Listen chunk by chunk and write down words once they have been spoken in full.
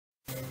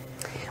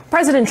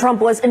President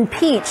Trump was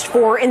impeached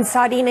for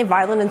inciting a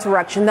violent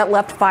insurrection that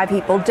left 5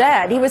 people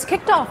dead. He was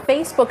kicked off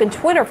Facebook and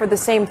Twitter for the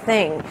same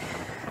thing.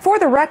 For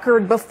the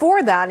record,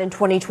 before that in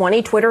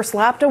 2020, Twitter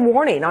slapped a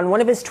warning on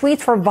one of his tweets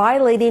for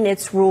violating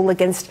its rule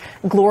against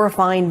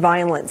glorifying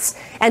violence.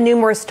 And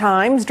numerous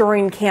times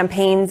during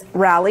campaign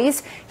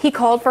rallies, he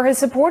called for his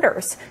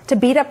supporters to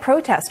beat up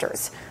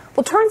protesters.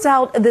 Well, turns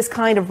out this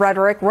kind of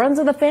rhetoric runs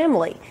in the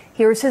family.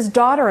 Here's his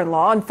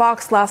daughter-in-law on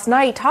Fox last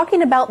night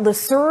talking about the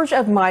surge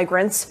of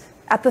migrants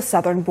at the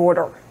southern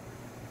border.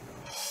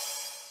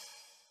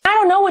 I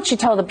don't know what you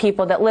tell the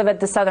people that live at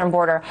the southern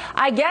border.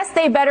 I guess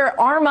they better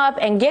arm up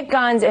and get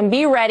guns and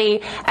be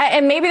ready,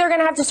 and maybe they're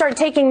going to have to start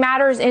taking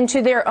matters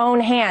into their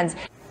own hands.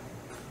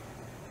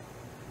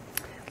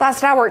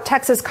 Last hour,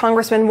 Texas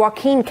Congressman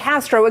Joaquin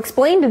Castro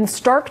explained in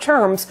stark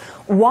terms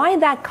why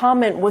that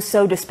comment was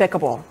so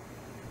despicable.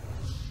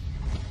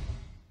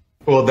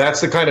 Well,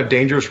 that's the kind of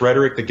dangerous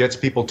rhetoric that gets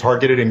people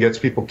targeted and gets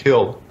people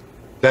killed.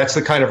 That's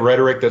the kind of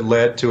rhetoric that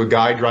led to a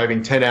guy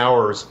driving 10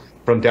 hours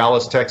from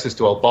Dallas, Texas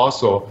to El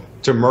Paso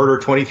to murder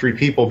 23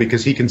 people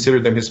because he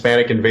considered them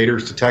Hispanic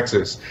invaders to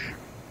Texas.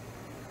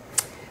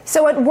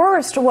 So at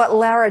worst, what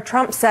Lara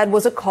Trump said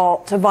was a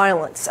call to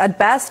violence. At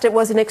best, it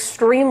was an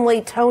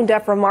extremely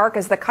tone-deaf remark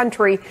as the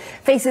country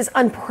faces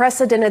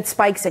unprecedented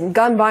spikes in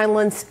gun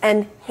violence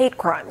and hate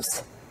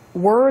crimes.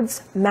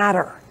 Words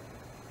matter.